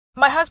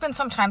My husband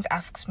sometimes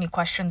asks me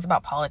questions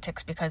about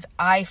politics because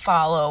I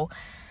follow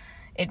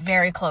it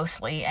very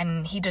closely,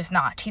 and he does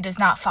not. He does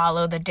not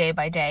follow the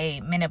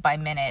day-by-day,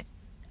 minute-by-minute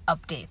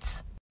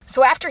updates.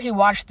 So after he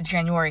watched the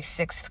January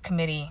 6th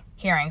committee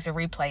hearings, a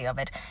replay of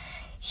it,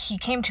 he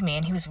came to me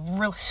and he was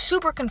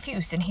super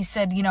confused. And he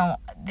said,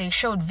 they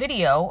showed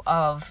video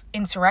of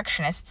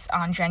insurrectionists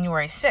on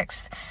January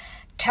 6th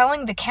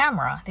telling the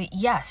camera that,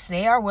 yes,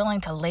 they are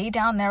willing to lay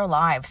down their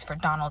lives for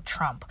Donald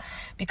Trump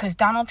because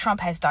Donald Trump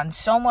has done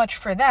so much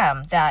for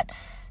them that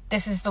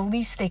this is the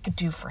least they could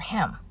do for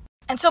him.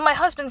 And so my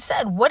husband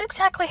said, what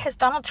exactly has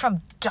Donald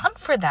Trump done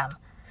for them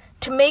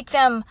to make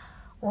them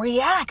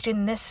react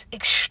in this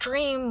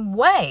extreme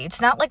way?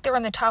 It's not like they're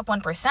in the top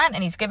 1%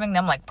 and he's giving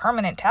them like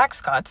permanent tax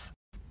cuts.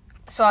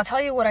 So I'll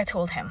tell you what I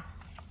told him.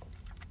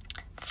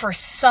 For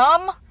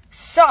some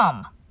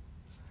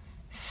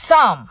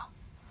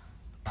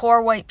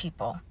poor white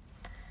people,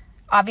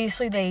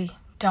 obviously they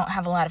don't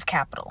have a lot of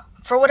capital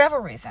for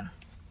whatever reason.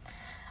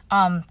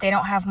 They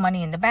don't have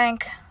money in the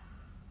bank.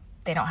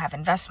 They don't have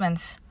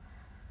investments.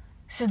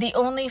 So the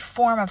only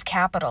form of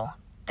capital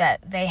that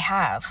they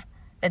have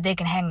that they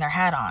can hang their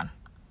hat on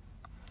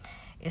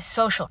is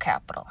social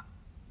capital.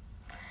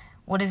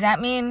 What does that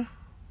mean?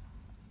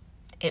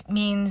 It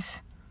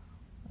means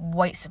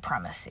white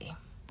supremacy.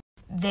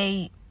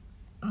 They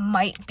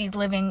might be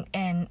living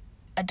in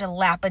a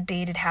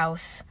dilapidated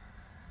house.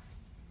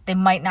 They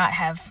might not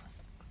have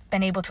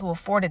been able to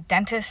afford a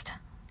dentist.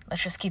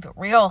 Let's just keep it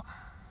real.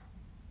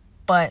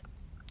 But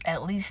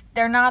at least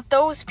they're not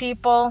those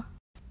people.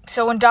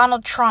 So when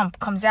Donald Trump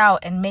comes out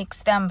and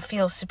makes them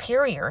feel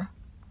superior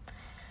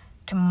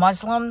to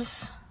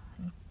Muslims,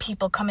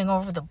 people coming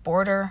over the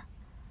border,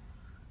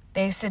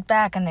 they sit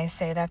back and they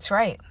say, that's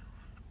right,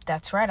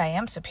 I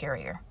am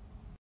superior.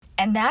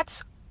 And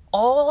that's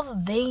all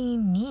they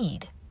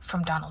need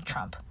from Donald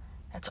Trump.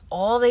 That's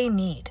all they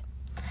need.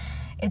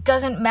 It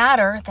doesn't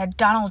matter that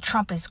Donald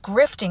Trump is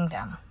grifting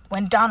them.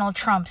 When Donald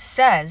Trump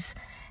says,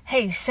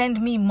 hey,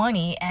 send me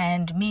money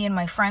and me and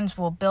my friends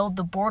will build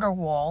the border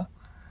wall,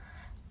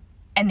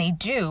 and they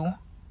do,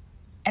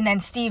 and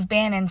then Steve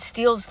Bannon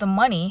steals the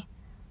money,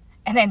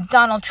 and then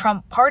Donald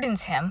Trump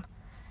pardons him,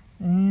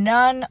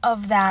 none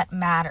of that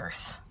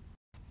matters.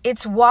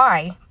 It's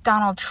why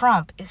Donald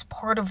Trump is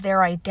part of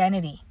their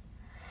identity.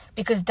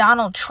 Because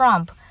Donald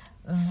Trump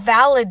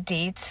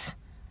validates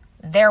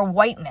their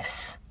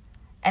whiteness.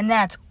 And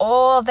that's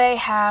all they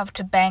have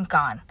to bank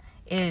on,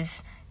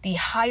 is the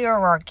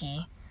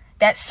hierarchy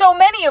that so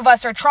many of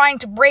us are trying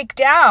to break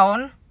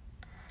down.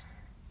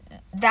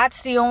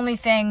 That's the only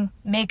thing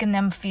making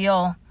them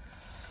feel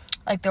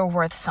like they're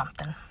worth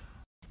something.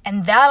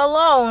 And that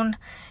alone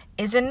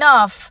is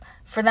enough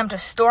for them to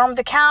storm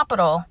the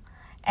Capitol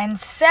and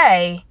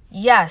say,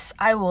 yes,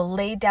 I will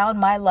lay down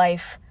my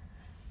life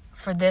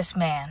for this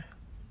man.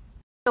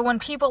 So when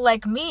people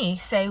like me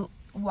say,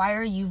 why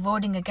are you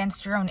voting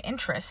against your own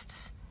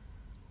interests?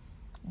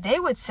 They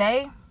would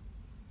say,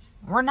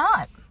 we're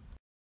not.